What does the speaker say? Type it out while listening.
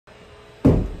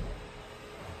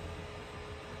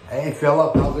Hey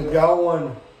Philip, how's it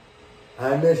going?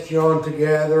 I missed you on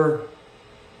together.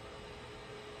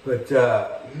 But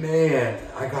man,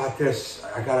 I got this.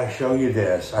 I gotta show you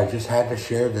this. I just had to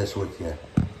share this with you.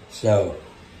 So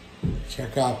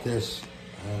check out this.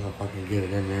 I don't know if I can get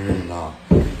it in there or not.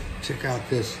 Check out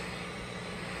this.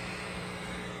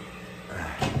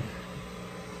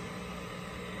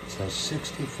 It's a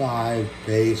 65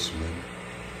 Bassman.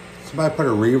 Somebody put a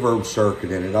reverb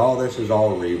circuit in it. All this is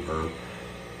all reverb.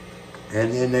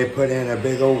 And then they put in a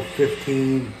big old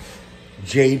 15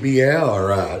 JBL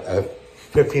or a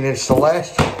 15-inch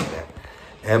Celestial in it.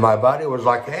 And my buddy was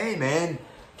like, hey man,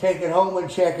 take it home and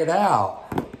check it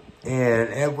out. And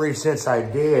ever since I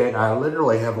did, I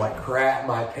literally have like crapped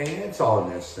my pants on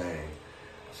this thing.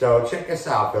 So check this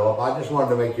out, Philip. I just wanted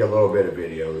to make you a little bit of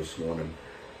video this morning.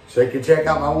 So you can check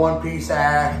out my one-piece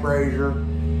ash Fraser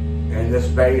and this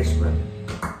Bassman.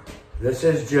 This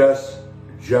is just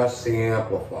the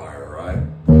amplifier, right?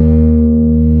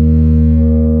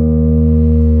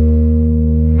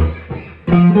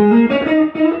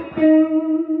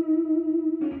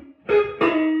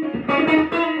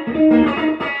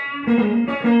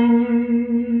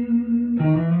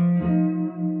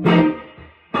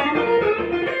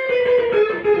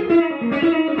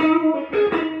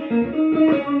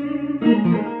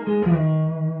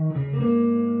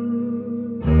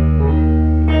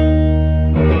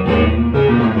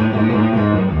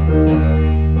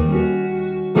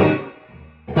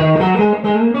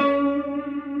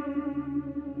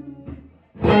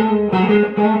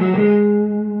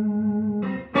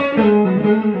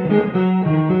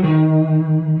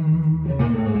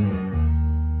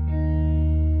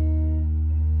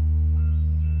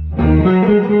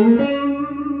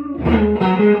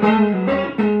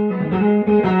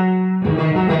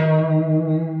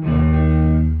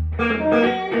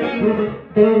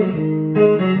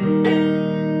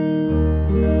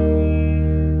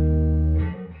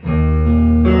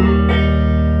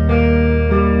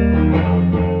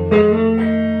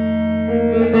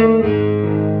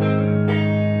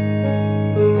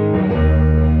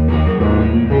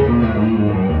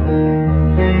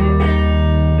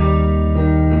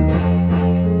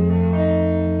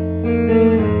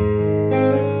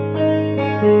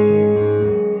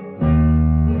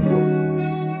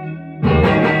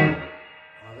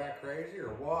 Crazy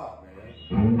or what, man?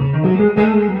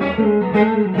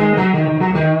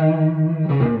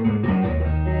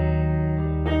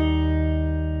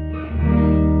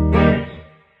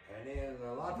 And then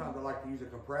a lot of times I like to use a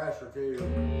compressor too.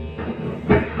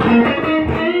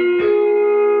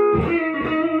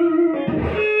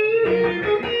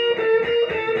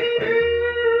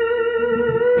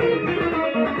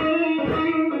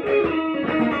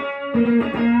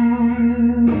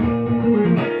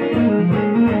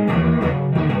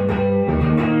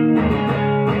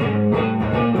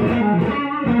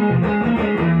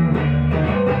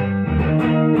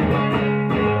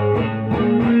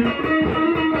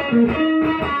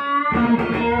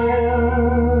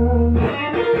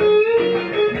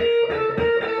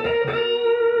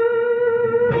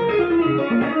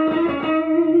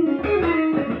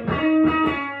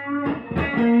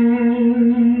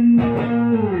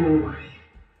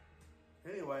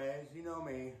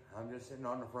 I'm just sitting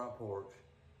on the front porch.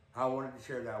 I wanted to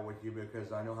share that with you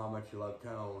because I know how much you love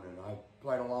tone, and I've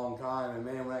played a long time, and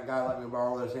man, when that guy let me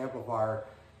borrow this amplifier,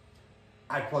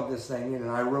 I plugged this thing in, and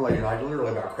I literally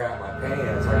got crap in my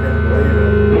pants. I couldn't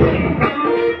believe it.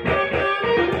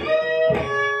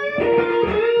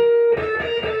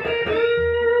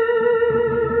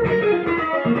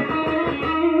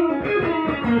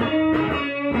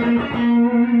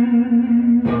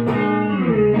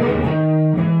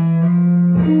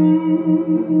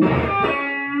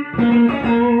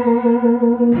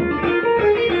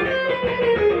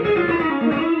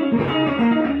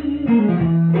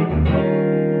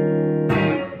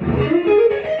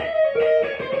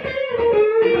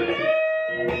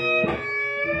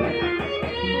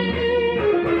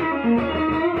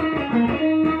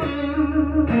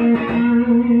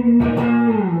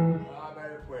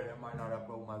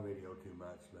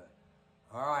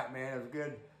 All right, man, it was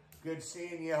good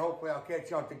seeing you. Hopefully I'll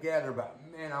catch y'all together. But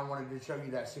man, I wanted to show you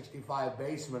that 65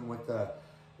 Bassman with the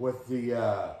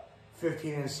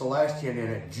 15-inch Celestian in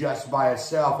it just by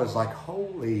itself. Is like,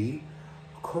 holy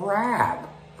crap,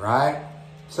 right?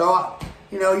 So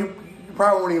you know, you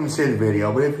probably won't even see the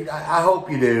video, but if I hope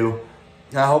you do.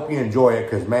 I hope you enjoy it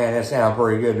because man, it sounds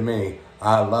pretty good to me.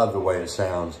 I love the way it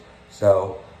sounds.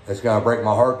 So it's gonna break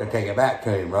my heart to take it back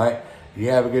to him, right? You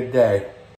have a good day.